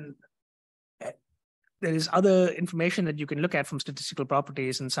 Yeah. And there is other information that you can look at from statistical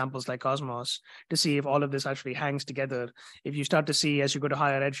properties and samples like Cosmos to see if all of this actually hangs together. If you start to see, as you go to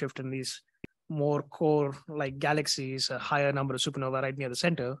higher redshift in these more core like galaxies, a higher number of supernova right near the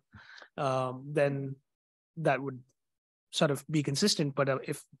center, then that would sort of be consistent. But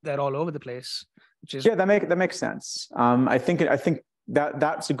if they're all over the place, which is... Yeah, that makes sense. I think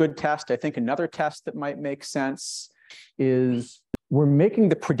that's a good test. I think another test that might make sense is we're making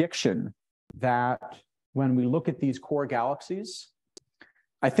the prediction that when we look at these core galaxies,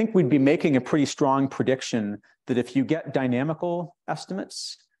 I think we'd be making a pretty strong prediction that if you get dynamical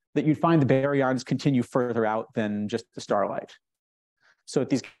estimates, that you'd find the baryons continue further out than just the starlight. So that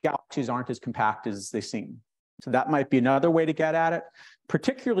these galaxies aren't as compact as they seem. So that might be another way to get at it,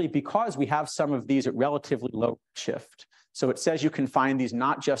 particularly because we have some of these at relatively low redshift. So it says you can find these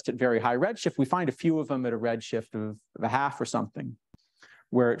not just at very high redshift, we find a few of them at a redshift of a half or something,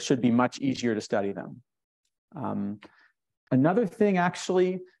 where it should be much easier to study them. Another thing,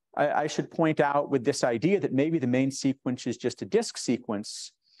 actually, I should point out with this idea that maybe the main sequence is just a disk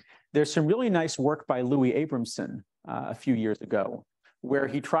sequence, there's some really nice work by Louis Abramson a few years ago, where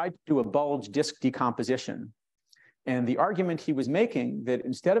he tried to do a bulge disk decomposition. And the argument he was making that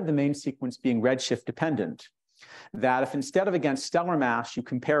instead of the main sequence being redshift dependent, that if instead of against stellar mass, you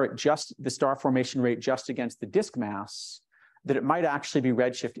compare it just the star formation rate just against the disk mass, that it might actually be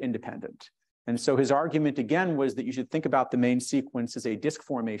redshift independent. And so his argument again was that you should think about the main sequence as a disk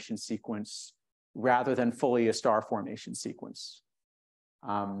formation sequence rather than fully a star formation sequence.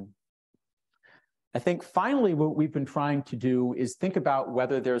 I think finally what we've been trying to do is think about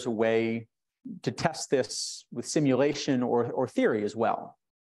whether there's a way to test this with simulation or theory as well.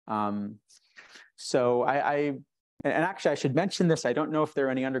 So and actually I should mention this, I don't know if there are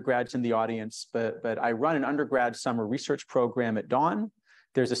any undergrads in the audience, but I run an undergrad summer research program at Dawn.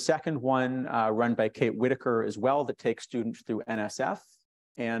 There's a second one run by Kate Whitaker as well that takes students through NSF.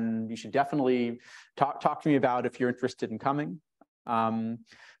 And you should definitely talk to me about if you're interested in coming.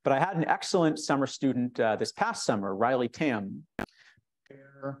 But I had an excellent summer student this past summer, Riley Tam.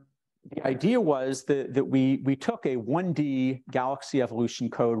 The idea was that we took a 1D galaxy evolution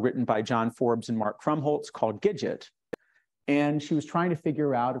code written by John Forbes and Mark Krumholtz called Gidget. And she was trying to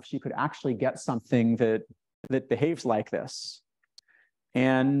figure out if she could actually get something that behaves like this.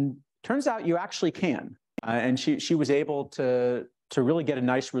 And turns out you actually can. And she was able to really get a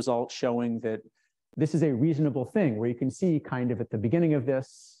nice result showing that this is a reasonable thing where you can see kind of at the beginning of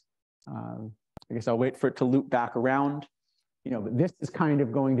this, I guess I'll wait for it to loop back around. But this is kind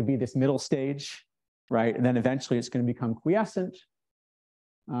of going to be this middle stage, right? And then eventually it's going to become quiescent.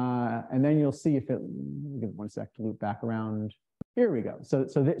 And then you'll see if it, give it 1 sec to loop back around. Here we go. So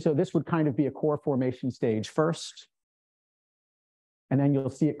this would kind of be a core formation stage first. And then you'll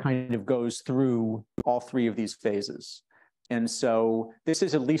see it kind of goes through all 3 of these phases. And so this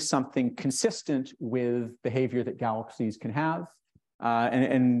is at least something consistent with behavior that galaxies can have.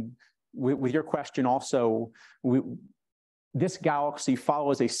 And with your question also, this galaxy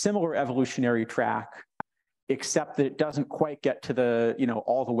follows a similar evolutionary track, except that it doesn't quite get to the,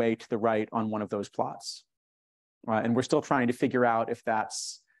 all the way to the right on one of those plots. And we're still trying to figure out if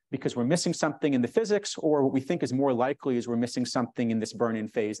that's because we're missing something in the physics, or what we think is more likely is we're missing something in this burn-in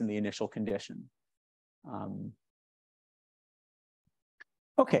phase in the initial condition.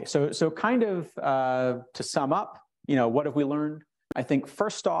 Okay, so kind of to sum up, what have we learned? I think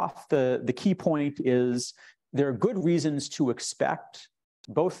first off, the key point is there are good reasons to expect,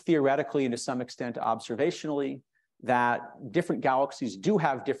 both theoretically and to some extent observationally, that different galaxies do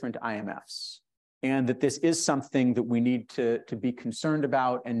have different IMFs, and that this is something that we need to be concerned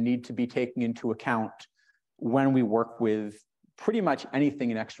about and need to be taking into account when we work with pretty much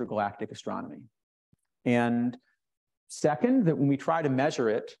anything in extragalactic astronomy. And second, that when we try to measure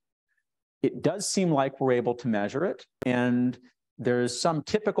it, it does seem like we're able to measure it, and there's some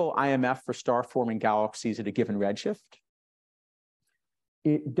typical IMF for star-forming galaxies at a given redshift.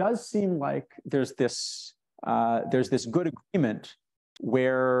 It does seem like there's this good agreement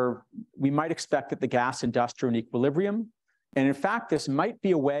where we might expect that the gas and dust are in equilibrium. And in fact, this might be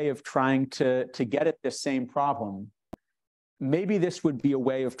a way of trying to get at this same problem. Maybe this would be a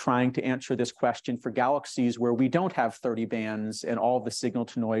way of trying to answer this question for galaxies where we don't have 30 bands and all the signal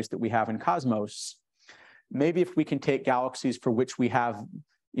to noise that we have in cosmos. Maybe if we can take galaxies for which we have,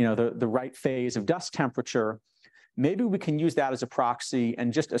 the right phase of dust temperature, maybe we can use that as a proxy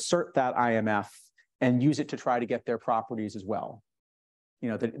and just assert that IMF and use it to try to get their properties as well.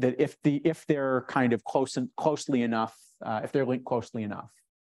 That if they're kind of closely enough, if they're linked closely enough.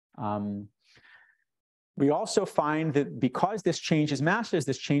 We also find that because this changes masses,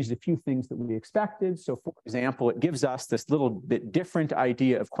 this changes a few things that we expected. So for example, it gives us this little bit different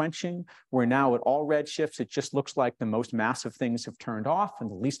idea of quenching, where now at all redshifts, it just looks like the most massive things have turned off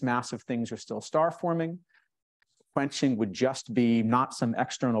and the least massive things are still star forming. Quenching would just be not some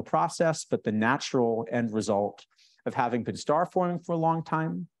external process, but the natural end result of having been star forming for a long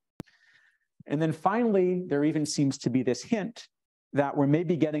time. And then finally, there even seems to be this hint that we're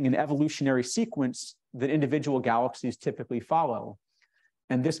maybe getting an evolutionary sequence that individual galaxies typically follow.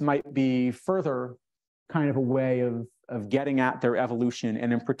 And this might be further kind of a way of getting at their evolution,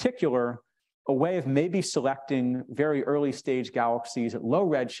 and in particular, a way of maybe selecting very early stage galaxies at low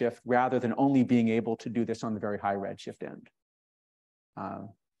redshift rather than only being able to do this on the very high redshift end.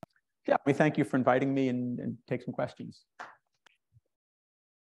 Yeah, we thank you for inviting me and take some questions.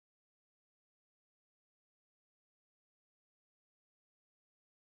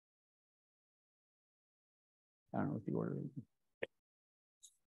 I don't know what the order is.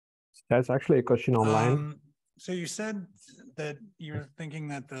 That's actually a question online. So you said that you're thinking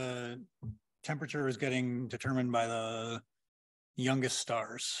that the temperature is getting determined by the youngest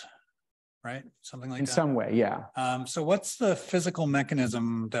stars, right? Something like that? In some way, yeah. So what's the physical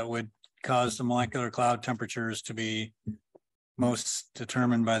mechanism that would cause the molecular cloud temperatures to be most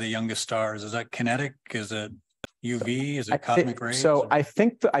determined by the youngest stars? Is that kinetic? Is it UV? Is it cosmic rays? So I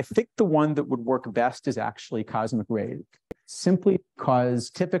think the one that would work best is actually cosmic rays, simply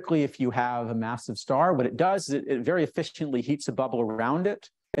because typically if you have a massive star, what it does is it very efficiently heats a bubble around it,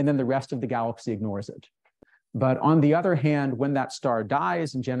 and then the rest of the galaxy ignores it. But on the other hand, when that star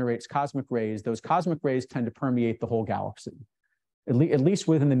dies and generates cosmic rays, those cosmic rays tend to permeate the whole galaxy. At least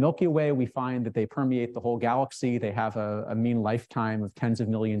within the Milky Way, we find that they permeate the whole galaxy. They have a mean lifetime of tens of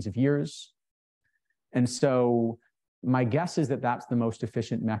millions of years. And so my guess is that that's the most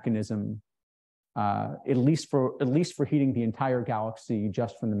efficient mechanism, at least for heating the entire galaxy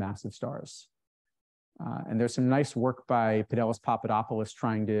just from the massive stars. And there's some nice work by Padelis Papadopoulos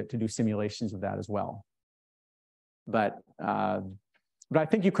trying to do simulations of that as well. But I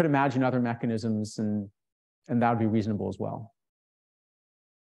think you could imagine other mechanisms, and that would be reasonable as well.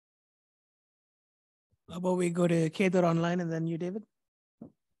 How about we go to Kedar online and then you, David?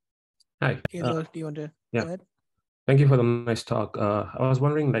 Hi. Kedar, do you want to go ahead? Thank you for the nice talk. I was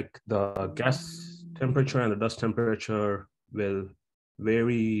wondering, like, the gas temperature and the dust temperature will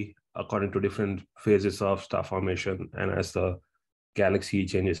vary according to different phases of star formation and as the galaxy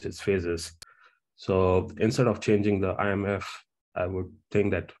changes its phases. So instead of changing the IMF I would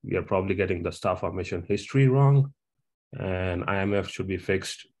think that we are probably getting the star formation history wrong, and IMF should be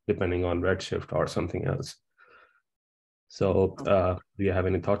fixed depending on redshift or something else. So do you have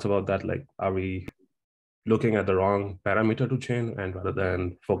any thoughts about that? Like, are we looking at the wrong parameter to change, and rather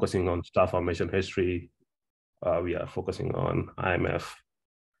than focusing on star formation history, we are focusing on IMF?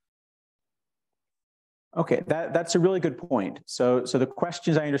 Okay, that's a really good point. So the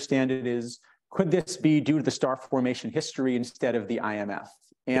question, as I understand it, is could this be due to the star formation history instead of the IMF?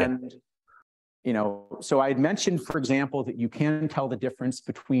 And so I had mentioned, for example, that you can tell the difference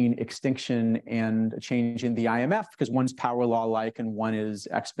between extinction and a change in the IMF because one's power law-like and one is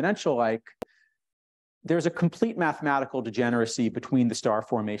exponential-like. There's a complete mathematical degeneracy between the star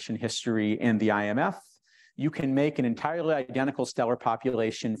formation history and the IMF. You can make an entirely identical stellar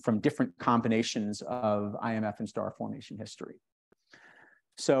population from different combinations of IMF and star formation history.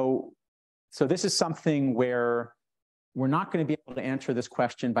 So this is something where we're not going to be able to answer this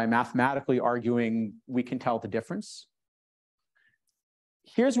question by mathematically arguing we can tell the difference.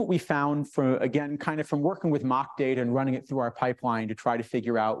 Here's what we found from, again, kind of from working with mock data and running it through our pipeline to try to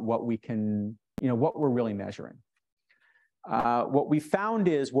figure out what we can, what we're really measuring. What we found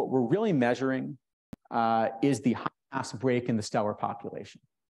is what we're really measuring is the high mass break in the stellar population.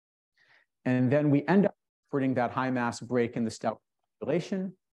 And then we end up putting that high mass break in the stellar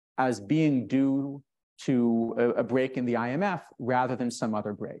population as being due to a break in the IMF rather than some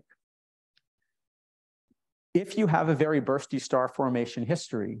other break. If you have a very bursty star formation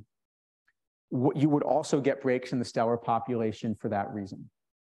history, you would also get breaks in the stellar population for that reason.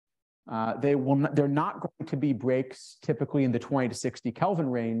 They're not going to be breaks typically in the 20 to 60 Kelvin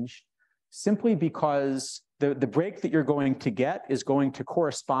range, simply because the break that you're going to get is going to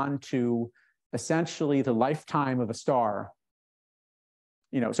correspond to essentially the lifetime of a star.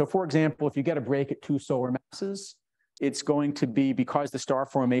 So for example, if you get a break at 2 solar masses, it's going to be, because the star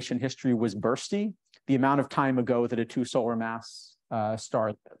formation history was bursty, the amount of time ago that a 2 solar mass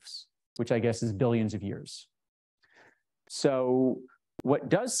star lives, which I guess is billions of years. So what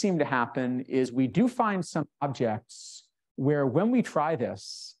does seem to happen is we do find some objects where when we try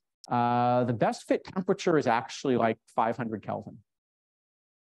this, the best fit temperature is actually like 500 Kelvin.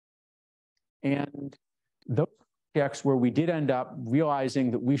 And those objects where we did end up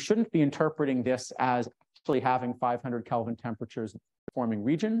realizing that we shouldn't be interpreting this as actually having 500 Kelvin temperatures forming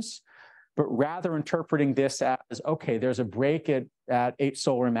regions, but rather interpreting this as, okay, there's a break at 8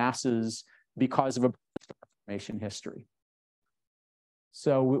 solar masses because of a star formation history.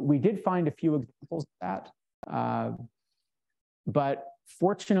 So we did find a few examples of that. But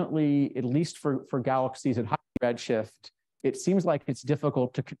fortunately, at least for galaxies at high redshift, it seems like it's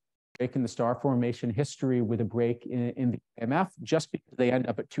difficult to break in the star formation history with a break in the IMF, just because they end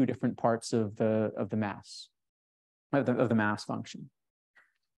up at 2 different parts of the mass, of the mass function.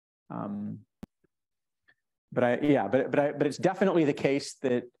 But it's definitely the case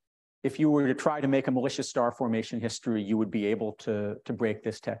that if you were to try to make a malicious star formation history, you would be able to break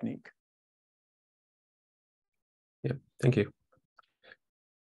this technique. Yeah, thank you.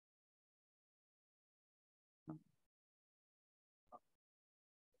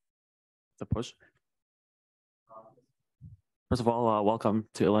 The push. First of all, welcome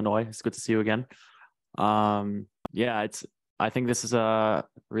to Illinois. It's good to see you again. Yeah, I think this is a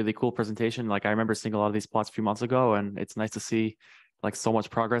really cool presentation. Like, I remember seeing a lot of these plots a few months ago, and it's nice to see like so much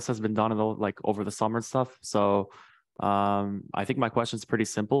progress has been done in like over the summer and stuff. So I think my question is pretty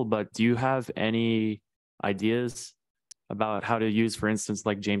simple, but do you have any ideas about how to use, for instance,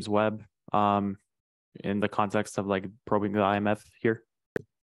 like James Webb in the context of like probing the IMF here?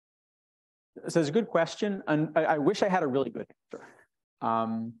 So it's a good question, and I wish I had a really good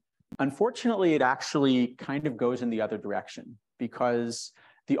answer. Unfortunately, it actually kind of goes in the other direction, because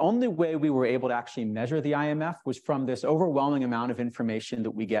the only way we were able to actually measure the IMF was from this overwhelming amount of information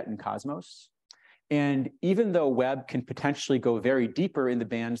that we get in Cosmos. And even though Webb can potentially go very deeper in the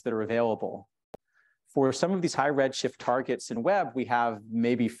bands that are available, for some of these high redshift targets in Webb, we have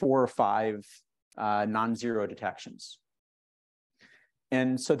maybe 4 or 5 non-zero detections.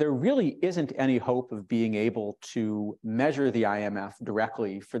 And so there really isn't any hope of being able to measure the IMF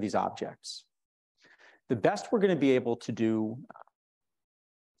directly for these objects. The best we're going to be able to do,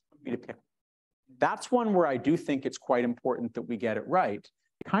 that's one where I do think it's quite important that we get it right.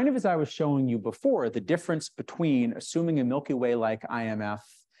 Kind of as I was showing you before, the difference between assuming a Milky Way-like IMF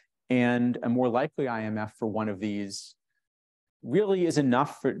and a more likely IMF for one of these really is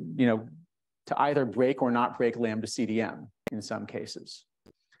enough for, to either break or not break lambda CDM in some cases.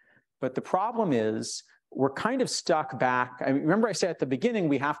 But the problem is we're kind of stuck back. I mean, remember I said at the beginning,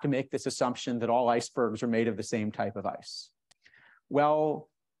 we have to make this assumption that all icebergs are made of the same type of ice. Well,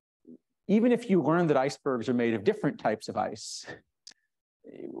 even if you learn that icebergs are made of different types of ice,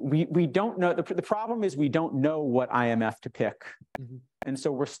 we don't know. The problem is we don't know what IMF to pick. Mm-hmm. And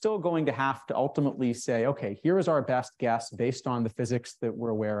so we're still going to have to ultimately say, okay, here is our best guess based on the physics that we're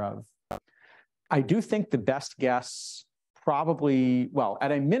aware of. I do think the best guess probably, well,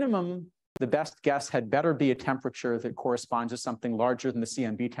 at a minimum, the best guess had better be a temperature that corresponds to something larger than the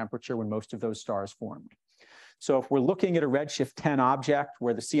CMB temperature when most of those stars formed. So if we're looking at a redshift 10 object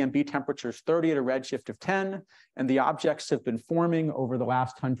where the CMB temperature is 30 at a redshift of 10, and the objects have been forming over the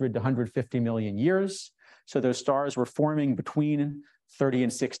last 100 to 150 million years, so those stars were forming between 30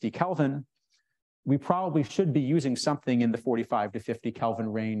 and 60 Kelvin, we probably should be using something in the 45 to 50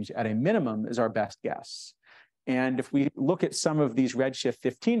 Kelvin range at a minimum as our best guess. And if we look at some of these redshift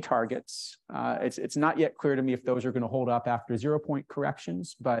 15 targets, it's not yet clear to me if those are going to hold up after 0-point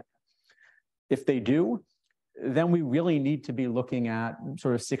corrections, but if they do, then we really need to be looking at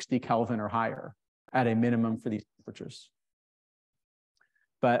sort of 60 Kelvin or higher at a minimum for these temperatures.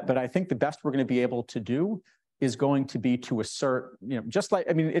 But I think the best we're going to be able to do is going to be to assert, just like,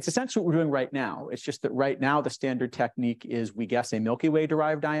 I mean, it's essentially what we're doing right now. It's just that right now the standard technique is we guess a Milky Way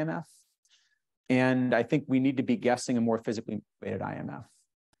derived IMF. And I think we need to be guessing a more physically motivated IMF.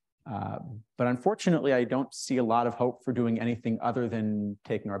 But unfortunately, I don't see a lot of hope for doing anything other than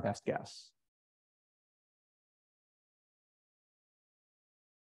taking our best guess.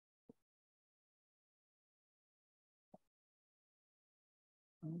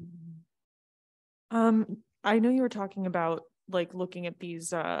 I know you were talking about like looking at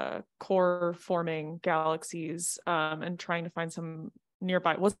these core forming galaxies and trying to find some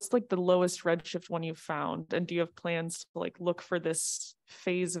nearby. What's like the lowest redshift one you've found? And do you have plans to like look for this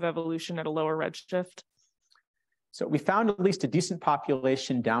phase of evolution at a lower redshift? So we found at least a decent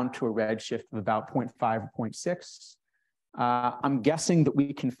population down to a redshift of about 0.5 or 0.6. I'm guessing that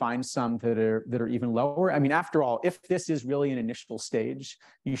we can find some that are even lower. I mean, after all, if this is really an initial stage,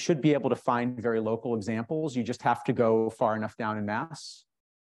 you should be able to find very local examples. You just have to go far enough down in mass.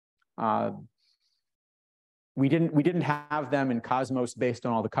 We didn't have them in Cosmos based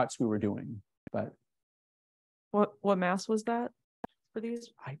on all the cuts we were doing, but what mass was that for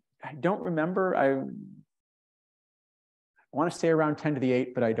these? I don't remember. I want to say around 10 to the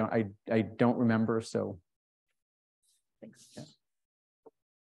 8, but I don't remember. So. Thanks. Yeah.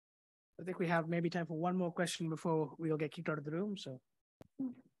 I think we have maybe time for one more question before we'll get kicked out of the room. So.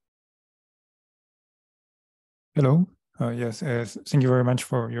 Hello. Yes. Thank you very much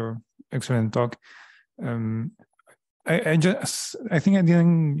for your excellent talk. I think I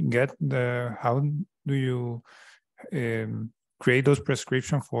didn't get how do you create those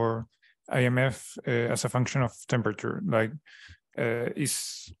prescriptions for IMF as a function of temperature? Like,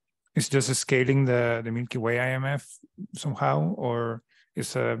 is just scaling the Milky Way IMF somehow, or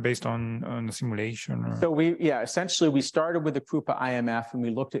is based on the simulation? Or? So essentially we started with the Krupa IMF and we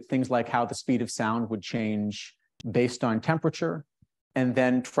looked at things like how the speed of sound would change based on temperature, and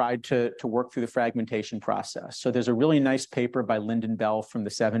then tried to work through the fragmentation process. So there's a really nice paper by Lyndon Bell from the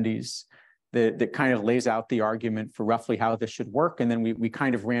 70s that kind of lays out the argument for roughly how this should work, and then we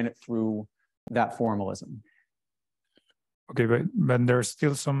kind of ran it through that formalism. Okay, but there's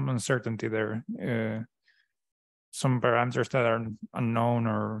still some uncertainty there. Some parameters that are unknown,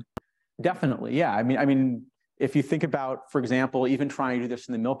 or definitely, yeah. I mean, if you think about, for example, even trying to do this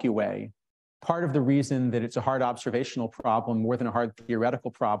in the Milky Way, part of the reason that it's a hard observational problem more than a hard theoretical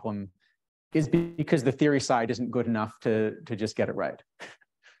problem is because the theory side isn't good enough to just get it right.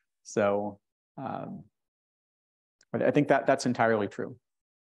 So, but I think that's entirely true.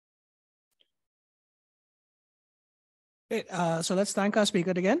 Okay, so let's thank our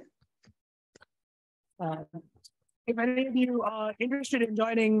speaker again. If any of you are interested in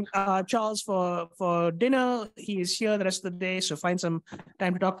joining Charles for dinner, he is here the rest of the day, so find some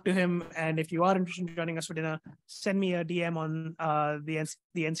time to talk to him. And if you are interested in joining us for dinner, send me a DM on the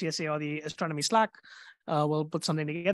NCSA or the Astronomy Slack. We'll put something together.